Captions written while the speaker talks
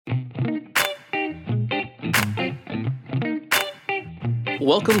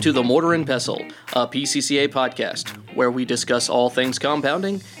Welcome to the Mortar and Pestle, a PCCA podcast, where we discuss all things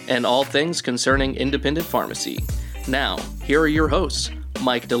compounding and all things concerning independent pharmacy. Now, here are your hosts,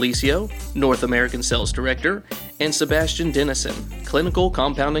 Mike De Lisio, North American Sales Director, and Sebastian Denison, Clinical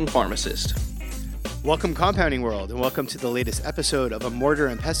Compounding Pharmacist. Welcome, Compounding World, and welcome to the latest episode of a Mortar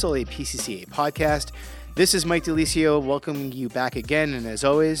and Pestle, a PCCA podcast. This is Mike De Lisio, welcoming you back again, and as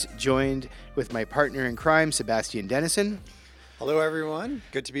always, joined with my partner in crime, Sebastian Denison. Hello, everyone.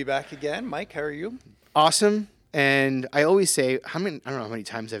 Good to be back again. Mike, how are you? Awesome. And I always say, I don't know how many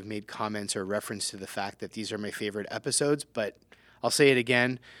times I've made comments or reference to the fact that these are my favorite episodes, but I'll say it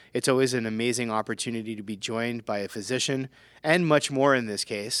again. It's always an amazing opportunity to be joined by a physician and much more in this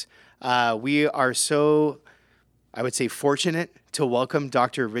case. We are so, I would say, fortunate to welcome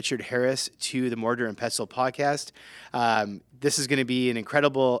Dr. Richard Harris to the Mortar and Pestle podcast. This is going to be an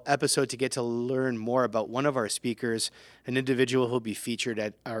incredible episode to get to learn more about one of our speakers, an individual who will be featured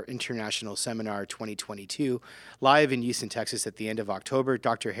at our International Seminar 2022, live in Houston, Texas at the end of October.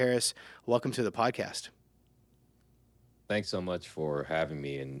 Dr. Harris, welcome to the podcast. Thanks so much for having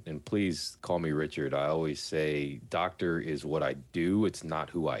me, and please call me Richard. I always say doctor is what I do, it's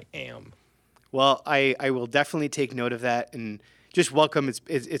not who I am. Well, I will definitely take note of that, and just welcome.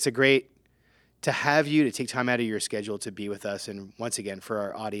 It's a great to have you, to take time out of your schedule to be with us, and once again, for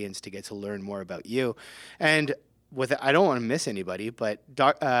our audience to get to learn more about you. And I don't want to miss anybody, but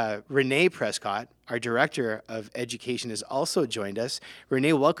Renee Prescott, our Director of Education, has also joined us.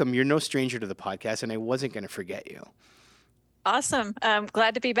 Renee, welcome. You're no stranger to the podcast, and I wasn't going to forget you. Awesome. I'm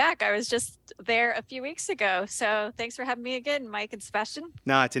glad to be back. I was just there a few weeks ago. So thanks for having me again, Mike and Sebastian.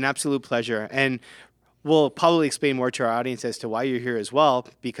 No, it's an absolute pleasure. And we'll probably explain more to our audience as to why you're here as well,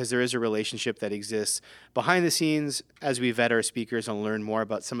 because there is a relationship that exists behind the scenes as we vet our speakers and learn more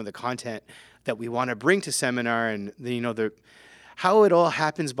about some of the content that we want to bring to seminar. And how it all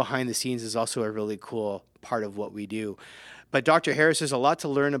happens behind the scenes is also a really cool part of what we do. But Dr. Harris, there's a lot to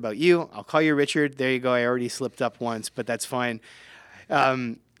learn about you. I'll call you Richard. There you go. I already slipped up once, but that's fine.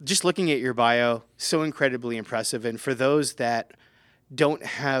 Just looking at your bio, so incredibly impressive. And for those that don't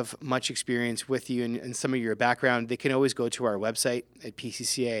have much experience with you and some of your background, they can always go to our website at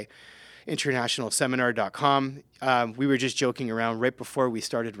PCCA internationalseminar.com. We were just joking around right before we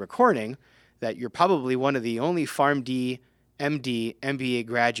started recording that you're probably one of the only PharmD, MD, MBA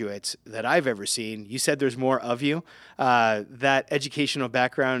graduates that I've ever seen. You said there's more of you. That educational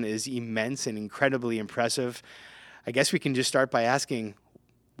background is immense and incredibly impressive. I guess we can just start by asking,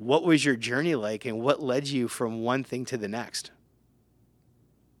 what was your journey like and what led you from one thing to the next?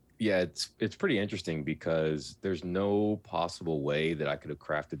 Yeah, it's pretty interesting because there's no possible way that I could have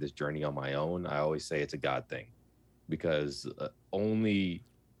crafted this journey on my own. I always say it's a God thing, because only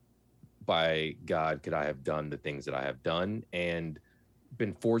by God could I have done the things that I have done and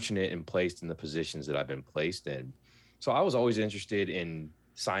been fortunate and placed in the positions that I've been placed in. So I was always interested in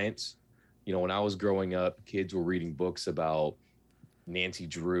science. You know, when I was growing up, kids were reading books about Nancy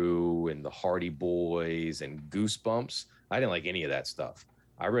Drew and the Hardy Boys and Goosebumps. I didn't like any of that stuff.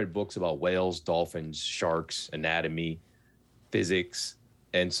 I read books about whales, dolphins, sharks, anatomy, physics.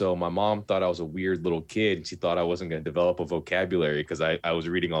 And so my mom thought I was a weird little kid, and she thought I wasn't going to develop a vocabulary because I was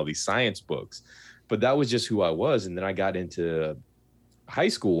reading all these science books. But that was just who I was. And then I got into high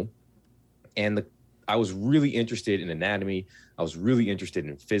school, and I was really interested in anatomy. I was really interested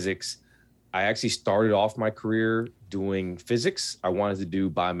in physics. I actually started off my career doing physics. I wanted to do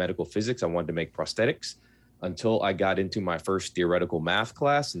biomedical physics. I wanted to make prosthetics, until I got into my first theoretical math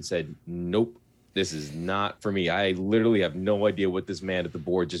class and said, nope, this is not for me. I literally have no idea what this man at the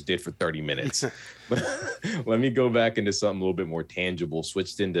board just did for 30 minutes. Let me go back into something a little bit more tangible.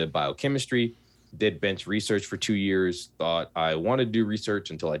 Switched into biochemistry, did bench research for 2 years, thought I wanted to do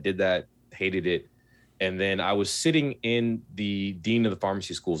research until I did that, hated it. And then I was sitting in the dean of the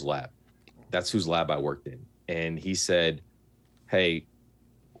pharmacy school's lab. That's whose lab I worked in. And he said, hey,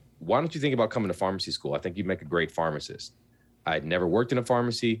 why don't you think about coming to pharmacy school? I think you'd make a great pharmacist. I had never worked in a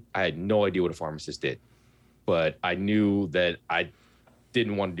pharmacy. I had no idea what a pharmacist did, but I knew that I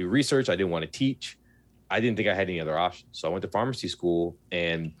didn't want to do research. I didn't want to teach. I didn't think I had any other options. So I went to pharmacy school,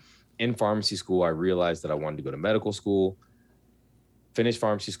 and in pharmacy school, I realized that I wanted to go to medical school, finished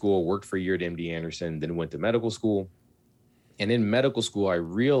pharmacy school, worked for a year at MD Anderson, then went to medical school. And in medical school, I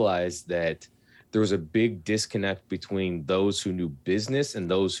realized that there was a big disconnect between those who knew business and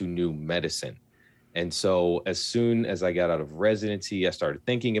those who knew medicine. And so as soon as I got out of residency, I started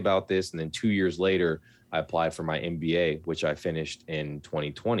thinking about this. And then 2 years later, I applied for my MBA, which I finished in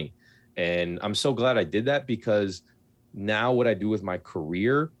 2020. And I'm so glad I did that, because now what I do with my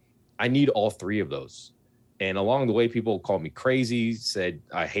career, I need all three of those. And along the way, people called me crazy, said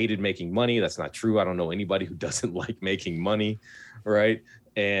I hated making money. That's not true. I don't know anybody who doesn't like making money, right?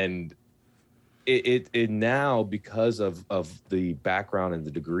 And it now, because of the background and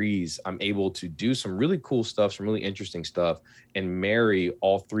the degrees, I'm able to do some really cool stuff, some really interesting stuff, and marry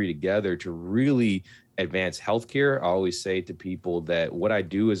all three together to really advance healthcare. I always say to people that what I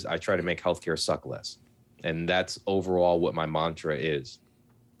do is I try to make healthcare suck less. And that's overall what my mantra is.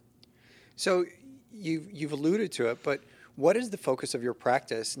 So you've alluded to it, but what is the focus of your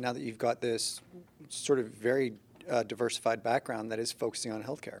practice now that you've got this sort of very diversified background that is focusing on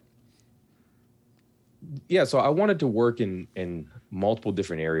healthcare? Yeah, so I wanted to work in multiple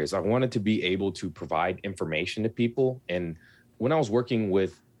different areas. I wanted to be able to provide information to people. And when I was working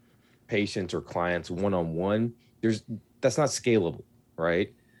with patients or clients one-on-one, that's not scalable,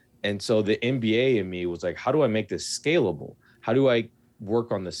 right? And so the MBA in me was like, how do I make this scalable? How do I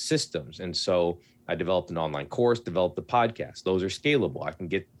work on the systems? And so I developed an online course, developed the podcast. Those are scalable. I can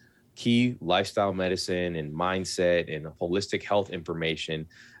get key lifestyle medicine and mindset and holistic health information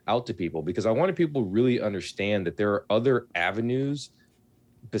out to people, because I wanted people to really understand that there are other avenues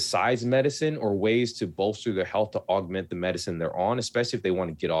besides medicine or ways to bolster their health to augment the medicine they're on, especially if they want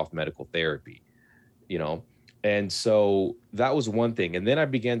to get off medical therapy, And so that was one thing. And then I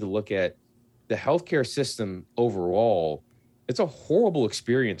began to look at the healthcare system overall. It's a horrible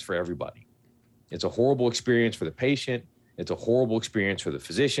experience for everybody. It's a horrible experience for the patient. It's a horrible experience for the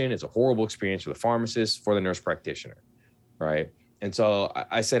physician. It's a horrible experience for the pharmacist, for the nurse practitioner, right? And so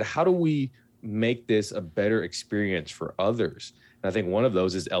I said, how do we make this a better experience for others? And I think one of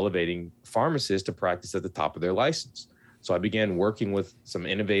those is elevating pharmacists to practice at the top of their license. So I began working with some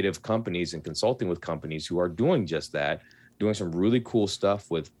innovative companies and consulting with companies who are doing just that, doing some really cool stuff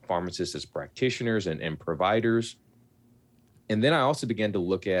with pharmacists as practitioners and providers. And then I also began to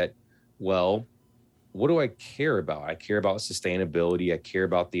look at, well, what do I care about? I care about sustainability. I care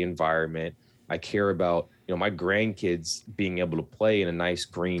about the environment. I care about, my grandkids being able to play in a nice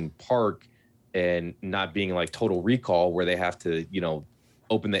green park and not being like Total Recall where they have to,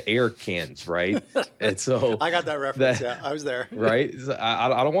 open the air cans, right? And so I got that reference. Yeah, I was there. Right.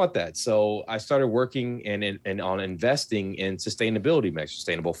 I don't want that. So I started working and on investing in sustainability measures,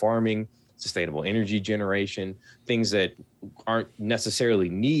 sustainable farming, sustainable energy generation, things that aren't necessarily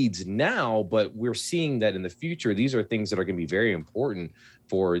needs now, but we're seeing that in the future, these are things that are going to be very important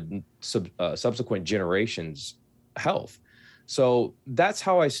for subsequent generations' health. So that's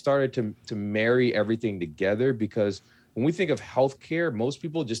how I started to marry everything together, because when we think of healthcare, most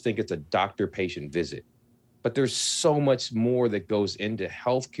people just think it's a doctor-patient visit. But there's so much more that goes into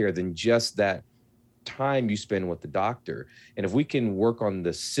healthcare than just that time you spend with the doctor. And if we can work on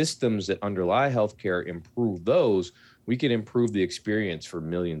the systems that underlie healthcare, improve those, we can improve the experience for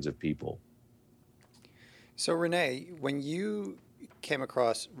millions of people. So Renee, when you came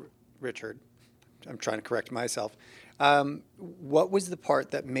across Richard, I'm trying to correct myself, what was the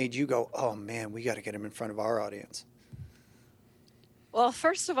part that made you go, oh man, we got to get him in front of our audience? Well,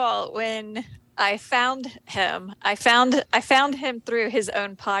 first of all, when I found him, I found him through his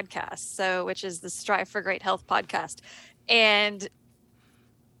own podcast, which is the Strive for Great Health podcast. And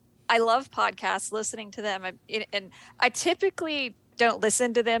I love podcasts, listening to them. And I typically don't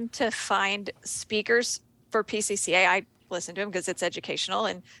listen to them to find speakers for PCCA. I listen to them because it's educational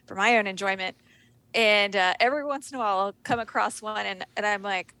and for my own enjoyment. And every once in a while I'll come across one and I'm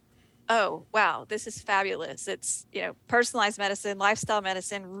like, oh, wow, this is fabulous. It's, personalized medicine, lifestyle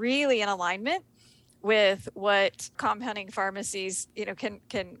medicine, really in alignment with what compounding pharmacies,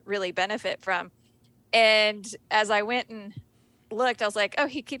 can really benefit from. And as I went and looked, I was like, oh,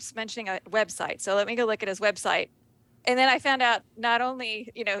 he keeps mentioning a website. So let me go look at his website. And then I found out not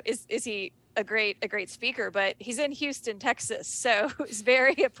only, is he a great speaker, but he's in Houston, Texas. So it's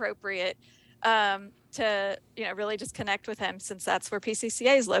very appropriate to, really just connect with him, since that's where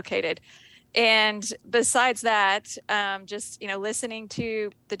PCCA is located. And besides that, just, listening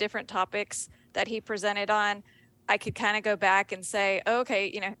to the different topics that he presented on, I could kind of go back and say, oh,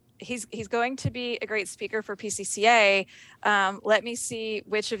 okay, he's going to be a great speaker for PCCA. Let me see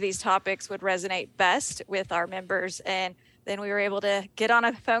which of these topics would resonate best with our members. And then we were able to get on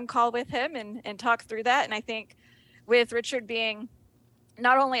a phone call with him and talk through that. And I think with Richard being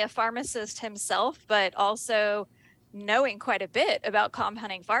not only a pharmacist himself, but also knowing quite a bit about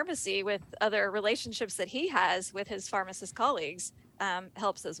compounding pharmacy with other relationships that he has with his pharmacist colleagues,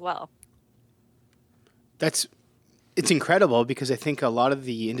 helps as well. It's incredible, because I think a lot of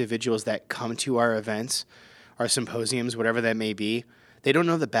the individuals that come to our events, our symposiums, whatever that may be, they don't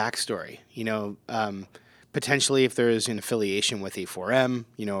know the backstory. potentially if there is an affiliation with a FAARM,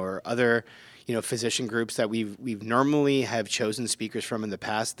 or other, physician groups that we've normally have chosen speakers from in the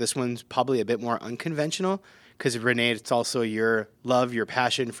past. This one's probably a bit more unconventional because, Renee, it's also your love, your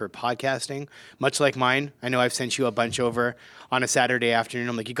passion for podcasting, much like mine. I know I've sent you a bunch over on a Saturday afternoon.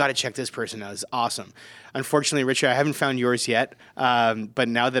 I'm like, you got to check this person out. It's awesome. Unfortunately, Richard, I haven't found yours yet. But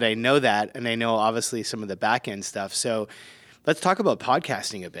now that I know that, and I know obviously some of the back end stuff. So let's talk about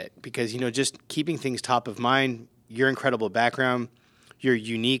podcasting a bit because, just keeping things top of mind, your incredible background, your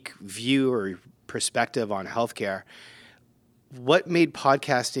unique view or perspective on healthcare. What made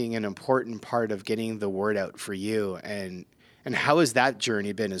podcasting an important part of getting the word out for you, and how has that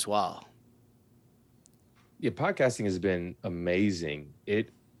journey been as well? Yeah, podcasting has been amazing.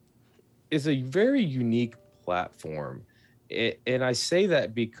 It is a very unique platform. And I say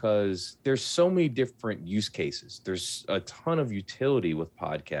that because there's so many different use cases. There's a ton of utility with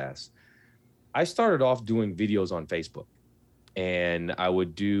podcasts. I started off doing videos on Facebook, and I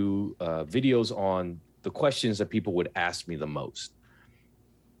would do videos on the questions that people would ask me the most.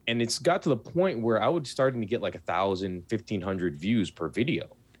 And it's got to the point where I was starting to get like 1,000, 1,500 views per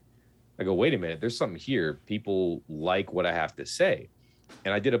video. I go, wait a minute, there's something here. People like what I have to say.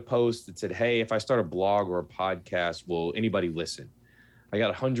 And I did a post that said, hey, if I start a blog or a podcast, will anybody listen? I got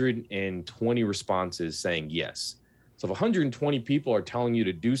 120 responses saying yes. So if 120 people are telling you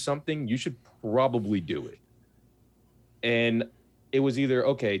to do something, you should probably do it. And it was either,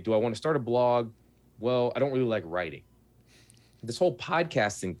 okay, do I want to start a blog? Well, I don't really like writing. This whole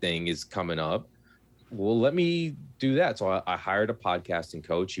podcasting thing is coming up. Well, let me do that. So I hired a podcasting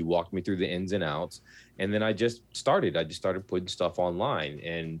coach. He walked me through the ins and outs. And then I just started putting stuff online.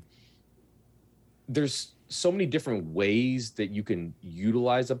 And there's so many different ways that you can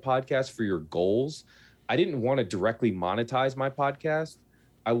utilize a podcast for your goals. I didn't want to directly monetize my podcast.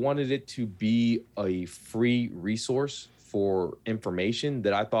 I wanted it to be a free resource for information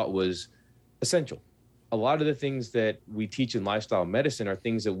that I thought was essential. A lot of the things that we teach in lifestyle medicine are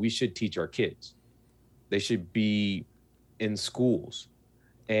things that we should teach our kids. They should be in schools.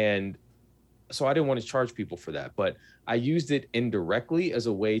 And so I didn't want to charge people for that, but I used it indirectly as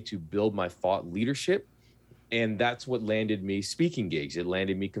a way to build my thought leadership. And that's what landed me speaking gigs. It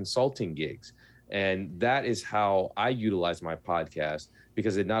landed me consulting gigs. And that is how I utilize my podcast,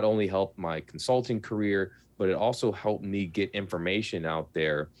 because it not only helped my consulting career, but it also helped me get information out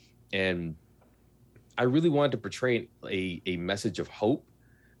there. And I really wanted to portray a message of hope,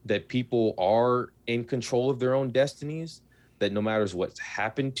 that people are in control of their own destinies, that no matter what's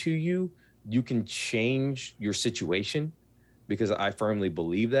happened to you, you can change your situation, because I firmly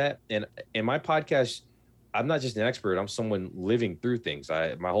believe that. And in my podcast, I'm not just an expert. I'm someone living through things.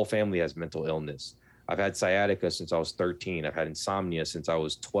 My whole family has mental illness. I've had sciatica since I was 13. I've had insomnia since I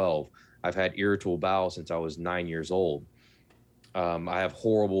was 12. I've had irritable bowel since I was 9 years old. I have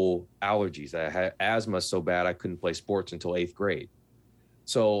horrible allergies. I had asthma so bad I couldn't play sports until 8th grade.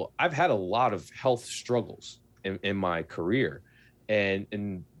 So I've had a lot of health struggles in my career.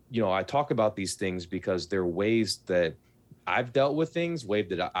 And I talk about these things because they're ways that I've dealt with things, ways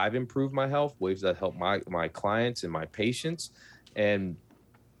that I've improved my health, ways that help my clients and my patients. And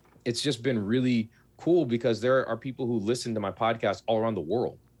it's just been really cool because there are people who listen to my podcast all around the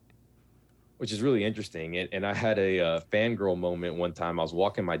world, which is really interesting. And I had a fangirl moment one time. I was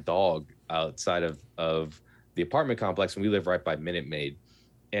walking my dog outside of the apartment complex, and we live right by Minute Maid.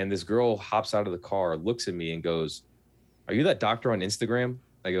 And this girl hops out of the car, looks at me and goes, "Are you that doctor on Instagram?"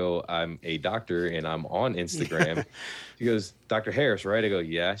 I go, "I'm a doctor and I'm on Instagram." She goes, "Dr. Harris, right?" I go,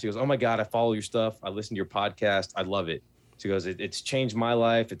 "Yeah." She goes, "Oh my God, I follow your stuff. I listen to your podcast. I love it." She goes, "It's changed my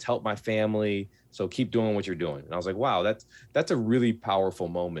life. It's helped my family. So keep doing what you're doing." And I was like, wow, that's a really powerful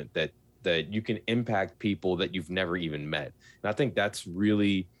moment that you can impact people that you've never even met. And I think that's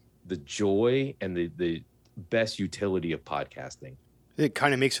really the joy and the best utility of podcasting. It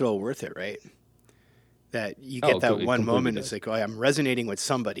kind of makes it all worth it, right? That you get that one moment, it's like, oh, I'm resonating with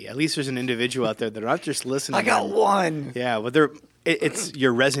somebody. At least there's an individual out there that are not just listening. I got one. Yeah, well,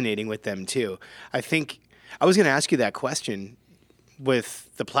 you're resonating with them too. I think I was going to ask you that question. With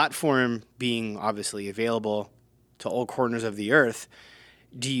the platform being obviously available to all corners of the earth,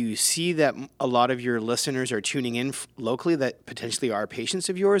 do you see that a lot of your listeners are tuning in locally that potentially are patients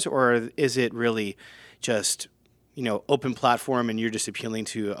of yours, or is it really just, open platform and you're just appealing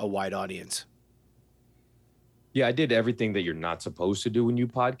to a wide audience? Yeah, I did everything that you're not supposed to do when you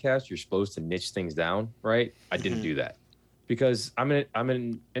podcast. You're supposed to niche things down, right? I didn't do that because I'm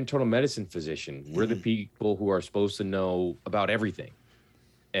an internal medicine physician. We're the people who are supposed to know about everything.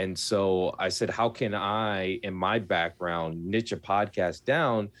 And so I said, how can I, in my background, niche a podcast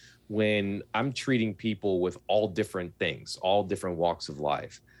down when I'm treating people with all different things, all different walks of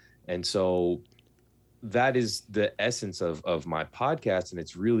life. And so that is the essence of my podcast. And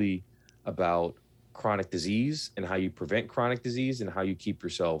it's really about chronic disease and how you prevent chronic disease and how you keep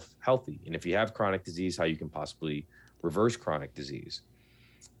yourself healthy. And if you have chronic disease, how you can possibly reverse chronic disease.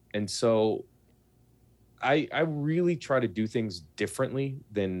 And so I really try to do things differently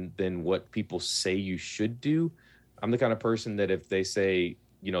than what people say you should do. I'm the kind of person that if they say,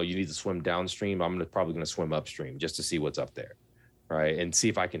 you need to swim downstream, I'm probably going to swim upstream just to see what's up there, right? And see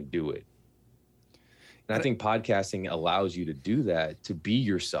if I can do it. And I think podcasting allows you to do that, to be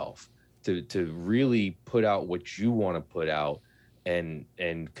yourself, to really put out what you want to put out and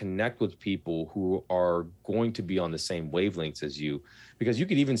connect with people who are going to be on the same wavelengths as you. Because you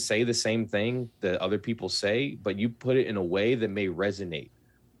could even say the same thing that other people say, but you put it in a way that may resonate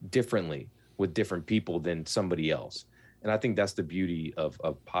differently with different people than somebody else. And I think that's the beauty of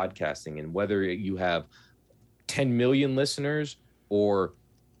podcasting. And whether you have 10 million listeners or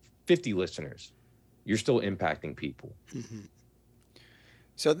 50 listeners, you're still impacting people. Mm-hmm.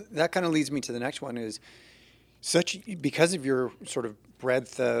 So that kind of leads me to the next one is because of your sort of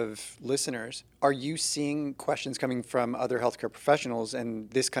breadth of listeners, are you seeing questions coming from other healthcare professionals? And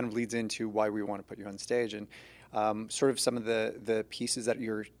this kind of leads into why we want to put you on stage and sort of some of the pieces that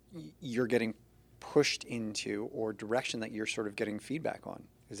you're getting pushed into or direction that you're sort of getting feedback on.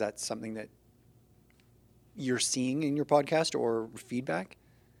 Is that something that you're seeing in your podcast or feedback?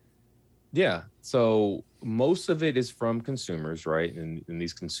 Yeah. So most of it is from consumers, right? And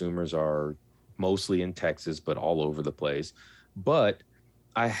these consumers are mostly in Texas, but all over the place. But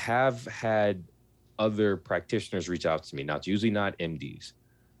I have had other practitioners reach out to me. Now, it's usually not MDs.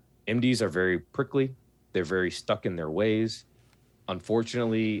 MDs are very prickly. They're very stuck in their ways.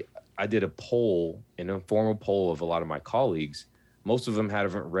 Unfortunately, I did an informal poll of a lot of my colleagues. Most of them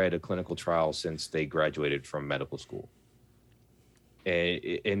haven't read a clinical trial since they graduated from medical school.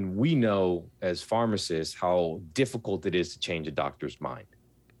 And we know as pharmacists how difficult it is to change a doctor's mind.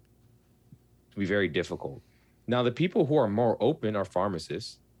 It can be very difficult. Now, the people who are more open are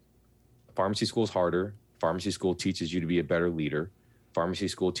pharmacists. Pharmacy school is harder. Pharmacy school teaches you to be a better leader. Pharmacy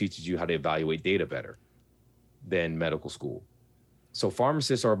school teaches you how to evaluate data better than medical school. So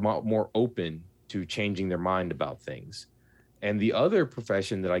pharmacists are more open to changing their mind about things. And the other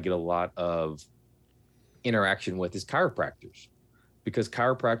profession that I get a lot of interaction with is chiropractors, because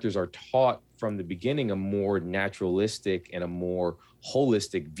chiropractors are taught from the beginning a more naturalistic and a more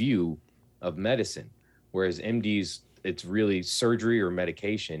holistic view of medicine, whereas MDs, it's really surgery or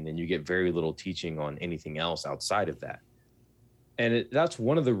medication, and you get very little teaching on anything else outside of that. And that's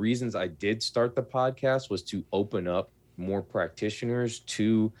one of the reasons I did start the podcast, was to open up more practitioners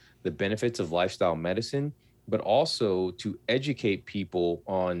to the benefits of lifestyle medicine, but also to educate people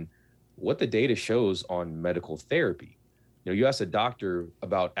on what the data shows on medical therapy. You ask a doctor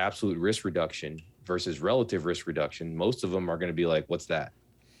about absolute risk reduction versus relative risk reduction, most of them are going to be like, what's that?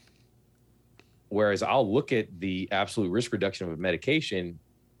 Whereas I'll look at the absolute risk reduction of a medication,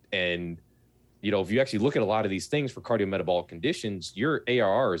 and if you actually look at a lot of these things for cardiometabolic conditions, your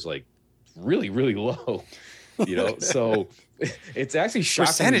ARR is like really, really low. So it's actually shocking.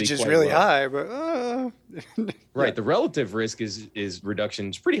 Percentage is really low. high, but right. Yeah. The relative risk is reduction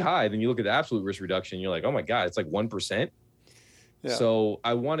is pretty high. Then you look at the absolute risk reduction, you're like, oh my God, it's like 1%. Yeah. So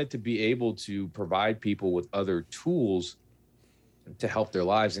I wanted to be able to provide people with other tools to help their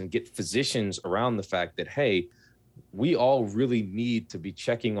lives and get physicians around the fact that, hey, we all really need to be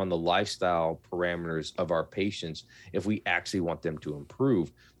checking on the lifestyle parameters of our patients if we actually want them to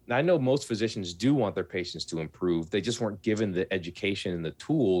improve. Now, I know most physicians do want their patients to improve. They just weren't given the education and the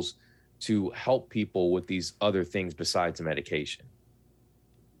tools to help people with these other things besides medication.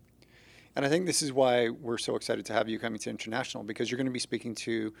 And I think this is why we're so excited to have you coming to International, because you're going to be speaking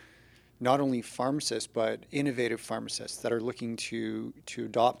to not only pharmacists, but innovative pharmacists that are looking to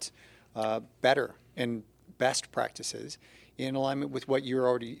adopt better and best practices in alignment with what you're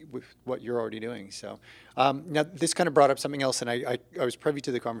already doing. So now this kind of brought up something else, and I was privy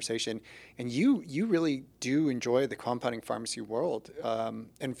to the conversation, and you really do enjoy the compounding pharmacy world,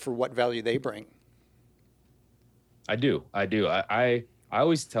 and for what value they bring. I do. I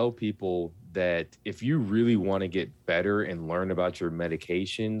always tell people that if you really want to get better and learn about your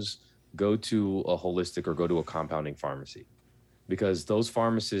medications, go to a holistic or go to a compounding pharmacy, because those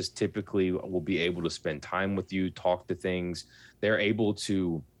pharmacists typically will be able to spend time with you, talk to things. They're able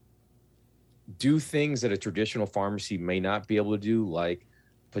to do things that a traditional pharmacy may not be able to do, like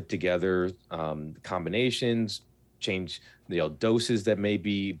put together combinations, change doses that may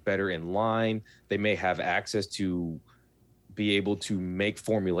be better in line. They may have access to be able to make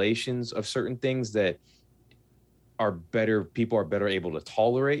formulations of certain things that are better, people are better able to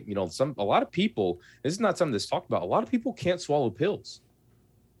tolerate. You know, a lot of people, this is not something that's talked about. A lot of people can't swallow pills.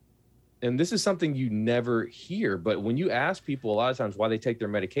 And this is something you never hear, but when you ask people a lot of times why they take their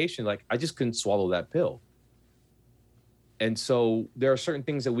medication, like, I just couldn't swallow that pill. And so there are certain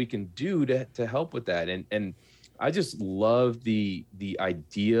things that we can do to help with that. And I just love the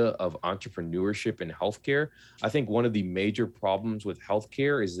idea of entrepreneurship in healthcare. I think one of the major problems with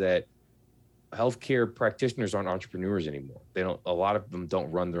healthcare is that healthcare practitioners aren't entrepreneurs anymore. A lot of them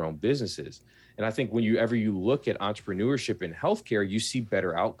don't run their own businesses. And I think whenever you look at entrepreneurship in healthcare, you see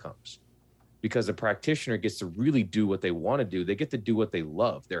better outcomes because the practitioner gets to really do what they want to do. They get to do what they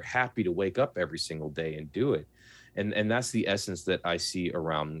love. They're happy to wake up every single day and do it. And that's the essence that I see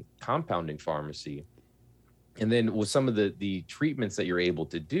around compounding pharmacy. And then with some of the treatments that you're able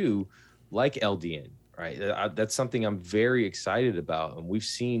to do, like LDN, right? That's something I'm very excited about. And we've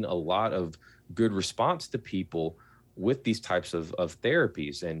seen a lot of good response to people with these types of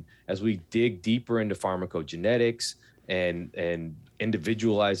therapies. And as we dig deeper into pharmacogenetics and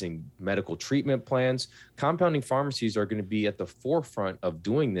individualizing medical treatment plans, compounding pharmacies are going to be at the forefront of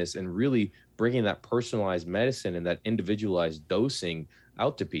doing this and really bringing that personalized medicine and that individualized dosing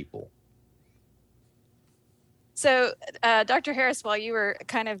out to people. So, Dr. Harris, while you were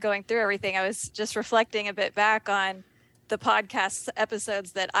kind of going through everything, I was just reflecting a bit back on the podcast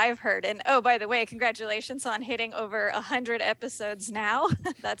episodes that I've heard. And oh, by the way, congratulations on hitting over 100 episodes now.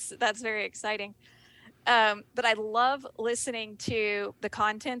 That's very exciting. But I love listening to the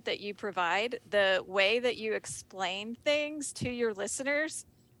content that you provide, the way that you explain things to your listeners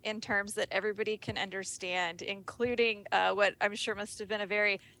in terms that everybody can understand, including what I'm sure must have been a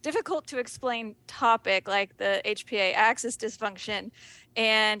very difficult to explain topic like the HPA axis dysfunction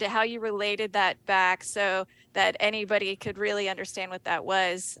and how you related that back so that anybody could really understand what that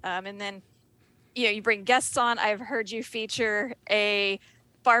was. And then, you bring guests on. I've heard you feature a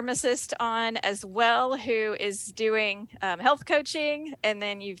pharmacist on as well who is doing health coaching, and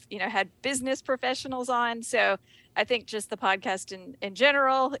then you've had business professionals on. So I think just the podcast in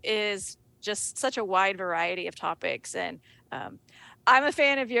general is just such a wide variety of topics, and I'm a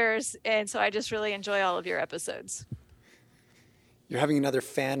fan of yours, and so I just really enjoy all of your episodes. You're having another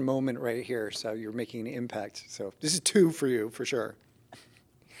fan moment right here, so you're making an impact. So this is 2 for you for sure.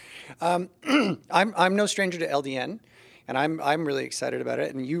 I'm no stranger to LDN, and I'm really excited about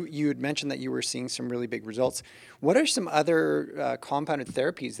it. And you had mentioned that you were seeing some really big results. What are some other compounded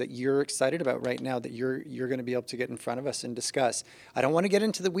therapies that you're excited about right now that you're going to be able to get in front of us and discuss? I don't want to get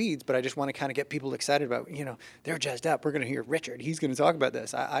into the weeds, but I just want to kind of get people excited about, they're jazzed up. We're going to hear Richard. He's going to talk about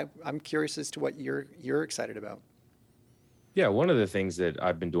this. I'm curious as to what you're excited about. Yeah, one of the things that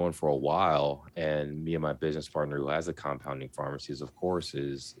I've been doing for a while, and me and my business partner who has a compounding pharmacy, of course,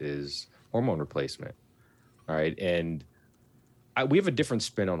 is hormone replacement. All right. And we have a different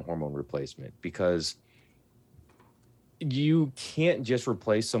spin on hormone replacement because you can't just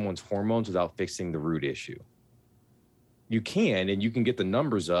replace someone's hormones without fixing the root issue. You can, and you can get the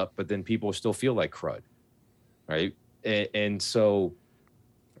numbers up, but then people still feel like crud, right? And so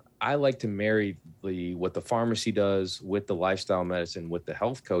I like to marry what the pharmacy does with the lifestyle medicine, with the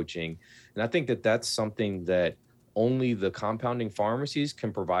health coaching. And I think that that's something that only the compounding pharmacies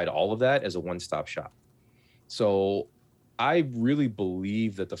can provide all of that as a one-stop shop. So I really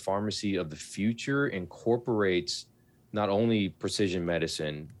believe that the pharmacy of the future incorporates not only precision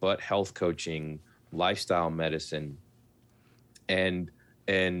medicine, but health coaching, lifestyle medicine, and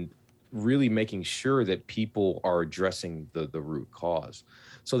really making sure that people are addressing the root cause.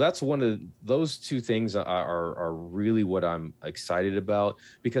 So that's one of those 2 things are really what I'm excited about,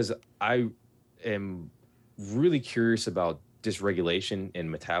 because I am really curious about dysregulation in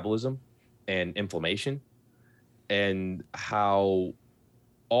metabolism and inflammation, and how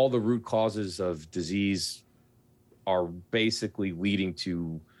all the root causes of disease are basically leading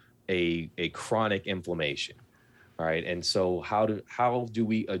to a chronic inflammation. All right. And so how do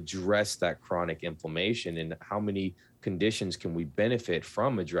we address that chronic inflammation, and how many conditions can we benefit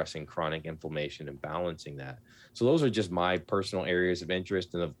from addressing chronic inflammation and balancing that? So those are just my personal areas of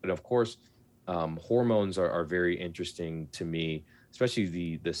interest. And of course, hormones are very interesting to me,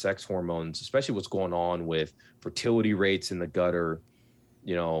 especially the sex hormones, especially what's going on with fertility rates in the gutter.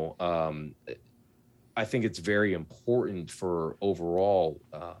 I think it's very important for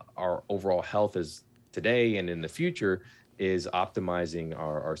our overall health as today and in the future is optimizing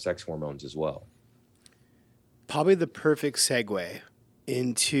our sex hormones as well. Probably the perfect segue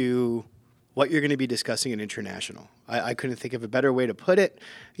into what you're going to be discussing in International. I couldn't think of a better way to put it.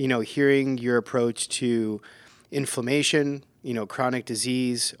 Hearing your approach to inflammation, chronic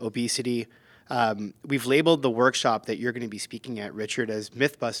disease, obesity. We've labeled the workshop that you're going to be speaking at, Richard, as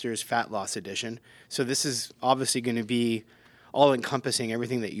Mythbusters Fat Loss Edition. So this is obviously going to be all-encompassing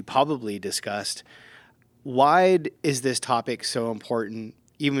everything that you probably discussed. Why is this topic so important,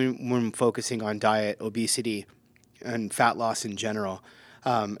 even when focusing on diet, obesity, and fat loss in general?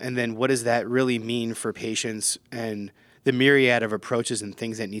 And then what does that really mean for patients and the myriad of approaches and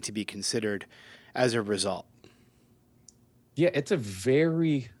things that need to be considered as a result? Yeah, it's a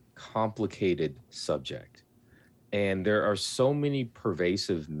very complicated subject. And there are so many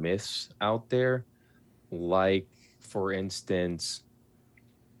pervasive myths out there, like, for instance,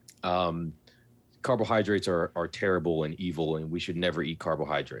 carbohydrates are terrible and evil, and we should never eat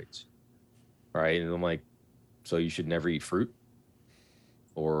carbohydrates, right? And I'm like, so you should never eat fruit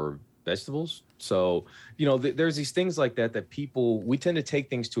or vegetables? So, there's these things like that we tend to take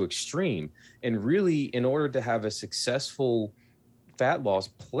things to extreme. And really, in order to have a successful fat loss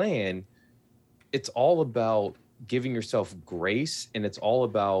plan, it's all about giving yourself grace, and it's all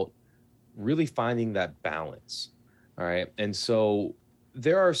about really finding that balance. All right. And so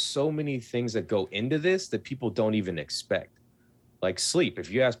there are so many things that go into this that people don't even expect. Like sleep.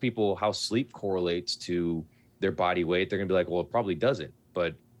 If you ask people how sleep correlates to their body weight, they're going to be like, well, it probably doesn't.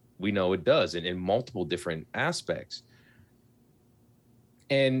 But we know it does, and in multiple different aspects.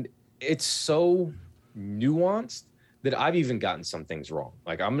 And it's so nuanced that I've even gotten some things wrong.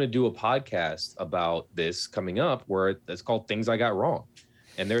 Like, I'm going to do a podcast about this coming up where it's called Things I Got Wrong.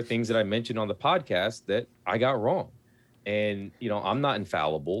 And there are things that I mentioned on the podcast that I got wrong. And, I'm not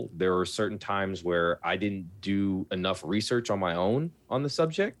infallible. There are certain times where I didn't do enough research on my own on the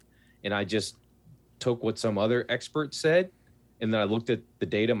subject. And I just took what some other expert said. And then I looked at the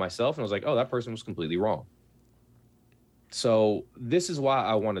data myself and I was like, oh, that person was completely wrong. So this is why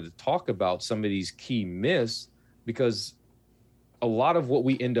I wanted to talk about some of these key myths, because a lot of what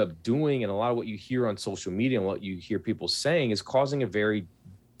we end up doing and a lot of what you hear on social media and what you hear people saying is causing a very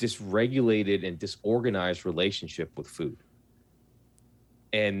dysregulated and disorganized relationship with food.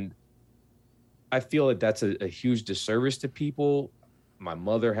 And I feel that that's a huge disservice to people. My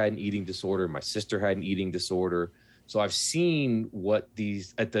mother had an eating disorder. My sister had an eating disorder. So I've seen what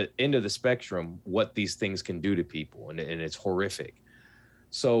these, at the end of the spectrum, what these things can do to people. And it's horrific.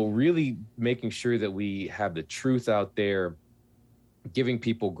 So really making sure that we have the truth out there, giving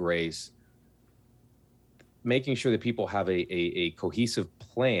people grace, making sure that people have a cohesive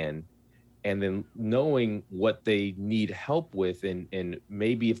plan, and then knowing what they need help with, and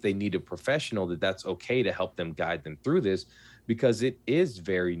maybe if they need a professional, that's okay to help them guide them through this, because it is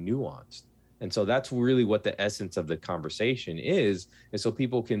very nuanced. And so that's really what the essence of the conversation is. And so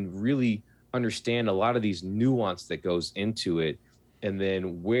people can really understand a lot of these nuance that goes into it, and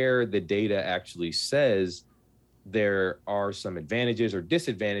then where the data actually says there are some advantages or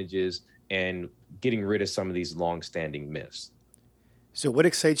disadvantages, and getting rid of some of these long-standing myths. So what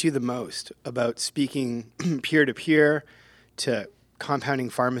excites you the most about speaking peer-to-peer to compounding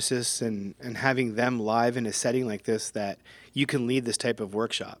pharmacists and having them live in a setting like this, that you can lead this type of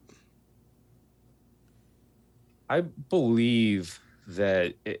workshop? I believe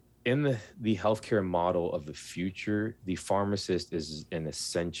that in the healthcare model of the future, the pharmacist is an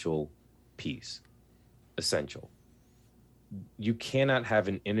essential piece. Essential. You cannot have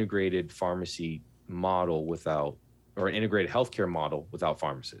an integrated pharmacy model or an integrated healthcare model without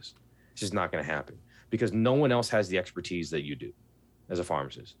pharmacists. It's just not going to happen, because no one else has the expertise that you do as a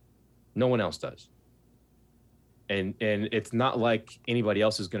pharmacist. No one else does. And it's not like anybody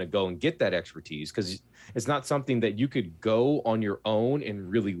else is going to go and get that expertise, because it's not something that you could go on your own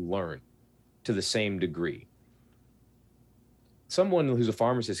and really learn to the same degree. Someone who's a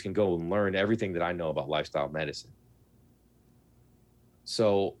pharmacist can go and learn everything that I know about lifestyle medicine.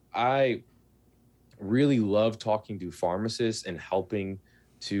 So I really love talking to pharmacists and helping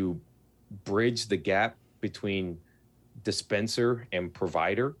to bridge the gap between dispenser and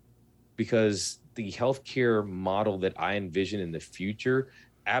provider, because the healthcare model that I envision in the future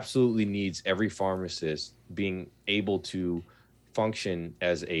absolutely needs every pharmacist being able to function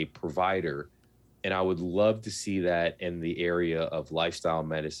as a provider. And I would love to see that in the area of lifestyle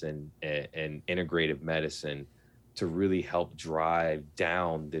medicine and integrative medicine, to really help drive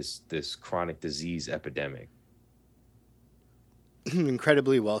down this chronic disease epidemic.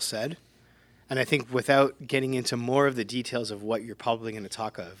 Incredibly well said. And I think without getting into more of the details of what you're probably going to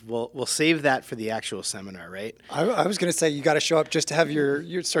talk of, we'll save that for the actual seminar, right? I was going to say, you got to show up just to have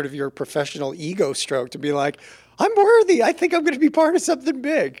your sort of your professional ego stroke, to be like, I'm worthy. I think I'm going to be part of something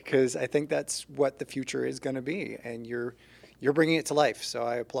big, because I think that's what the future is going to be. And you're bringing it to life. So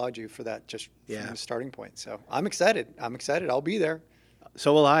I applaud you for that just from the starting point. So I'm excited. I'll be there.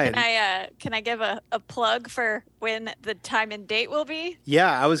 So will I. Can I give a plug for when the time and date will be?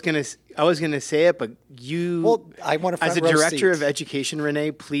 Yeah, I was gonna say it, but you, I want to as a director of education,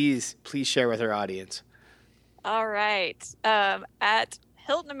 Renee, please share with our audience. All right, at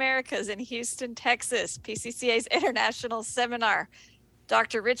Hilton Americas in Houston, Texas, PCCA's International Seminar,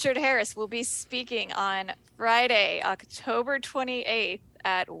 Dr. Richard Harris will be speaking on Friday, October 28th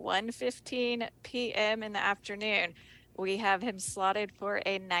at 1:15 p.m. in the afternoon. We have him slotted for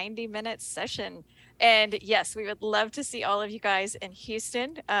a 90-minute session. And yes, we would love to see all of you guys in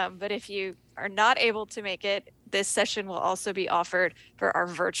Houston. But if you are not able to make it, this session will also be offered for our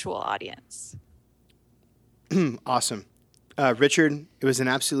virtual audience. Awesome. Richard, it was an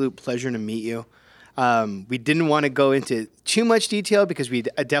absolute pleasure to meet you. We didn't want to go into too much detail because we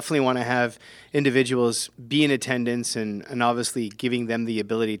definitely want to have individuals be in attendance and obviously giving them the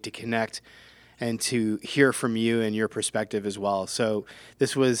ability to connect and to hear from you and your perspective as well. So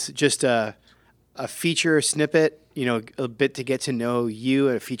this was just a feature snippet, a bit to get to know you,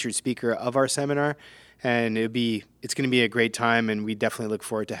 a featured speaker of our seminar, and it's going to be a great time, and we definitely look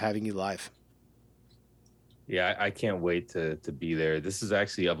forward to having you live. Yeah, I can't wait to be there. This is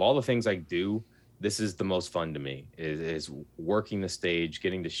actually, of all the things I do, this is the most fun to me, is working the stage,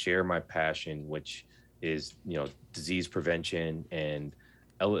 getting to share my passion, which is, disease prevention and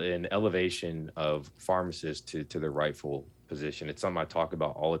an elevation of pharmacists to their rightful position. It's something I talk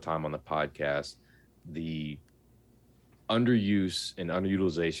about all the time on the podcast. The underuse and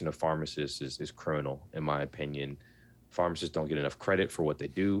underutilization of pharmacists is criminal, in my opinion. Pharmacists don't get enough credit for what they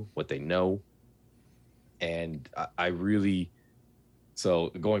do, what they know. And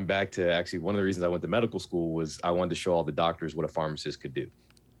so going back to actually one of the reasons I went to medical school was I wanted to show all the doctors what a pharmacist could do.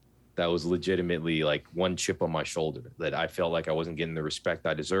 That was legitimately like one chip on my shoulder, that I felt like I wasn't getting the respect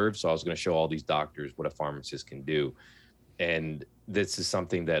I deserved. So I was going to show all these doctors what a pharmacist can do. And this is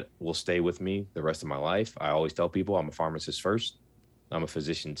something that will stay with me the rest of my life. I always tell people I'm a pharmacist first, I'm a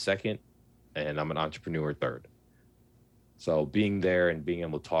physician second, and I'm an entrepreneur third. So being there and being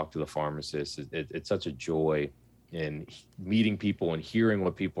able to talk to the pharmacists, it's such a joy in meeting people and hearing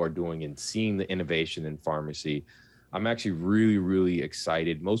what people are doing and seeing the innovation in pharmacy. I'm actually really, really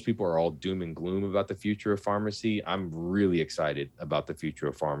excited. Most people are all doom and gloom about the future of pharmacy. I'm really excited about the future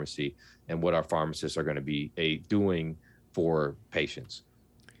of pharmacy and what our pharmacists are going to be doing for patients.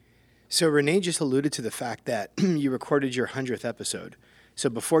 So Renee just alluded to the fact that you recorded your 100th episode. So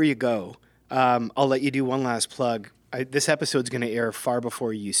before you go, I'll let you do one last plug. This episode's going to air far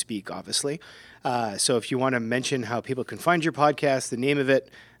before you speak, obviously. So if you want to mention how people can find your podcast, the name of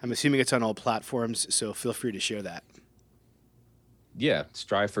it, I'm assuming it's on all platforms, so feel free to share that. Yeah,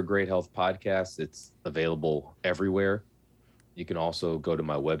 Strive for Great Health podcast. It's available everywhere. You can also go to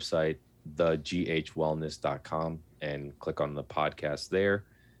my website, theghwellness.com, and click on the podcast there.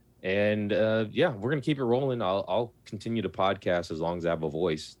 And we're going to keep it rolling. I'll continue to podcast as long as I have a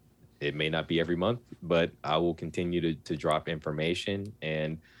voice. It may not be every month, but I will continue to drop information.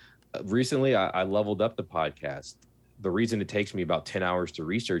 And recently I leveled up the podcast. The reason it takes me about 10 hours to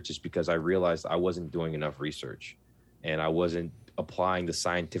research is because I realized I wasn't doing enough research and I wasn't applying the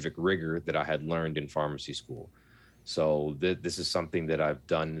scientific rigor that I had learned in pharmacy school. So this is something that I've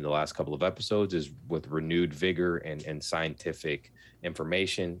done in the last couple of episodes, is with renewed vigor and scientific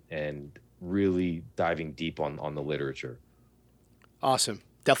information and really diving deep on the literature. Awesome.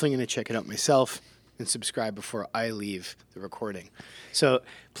 Definitely going to check it out myself and subscribe before I leave the recording. So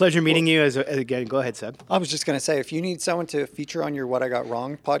pleasure meeting you. Again, go ahead, Seb. I was just going to say, if you need someone to feature on your What I Got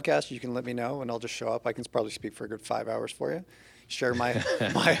Wrong podcast, you can let me know and I'll just show up. I can probably speak for a good 5 hours for you, share my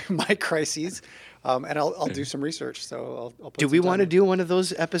crises, and I'll do some research. So I'll put do we want to do one of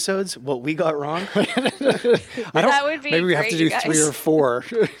those episodes? What we got wrong? That would be maybe we have to do great, 3 or 4.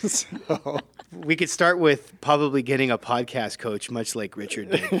 So. We could start with probably getting a podcast coach, much like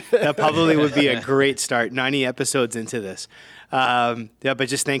Richard did. That probably would be a great start. 90 episodes into this. But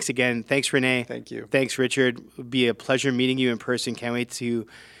just thanks again. Thanks, Renee. Thank you. Thanks, Richard. It would be a pleasure meeting you in person. Can't wait to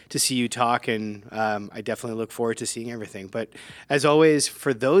see you talk, and I definitely look forward to seeing everything. But as always,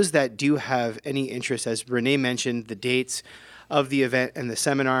 for those that do have any interest, as Renee mentioned, the dates of the event and the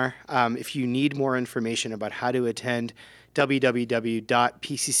seminar, if you need more information about how to attend,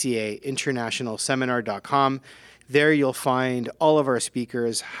 www.pccainternationalseminar.com. There you'll find all of our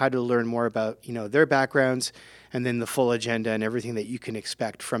speakers, how to learn more about their backgrounds, and then the full agenda and everything that you can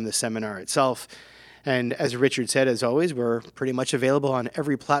expect from the seminar itself. And as Richard said, as always, we're pretty much available on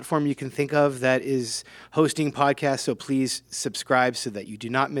every platform you can think of that is hosting podcasts. So please subscribe so that you do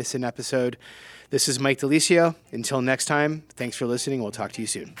not miss an episode. This is Mike De Lisio. Until next time, thanks for listening. We'll talk to you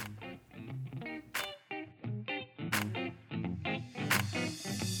soon.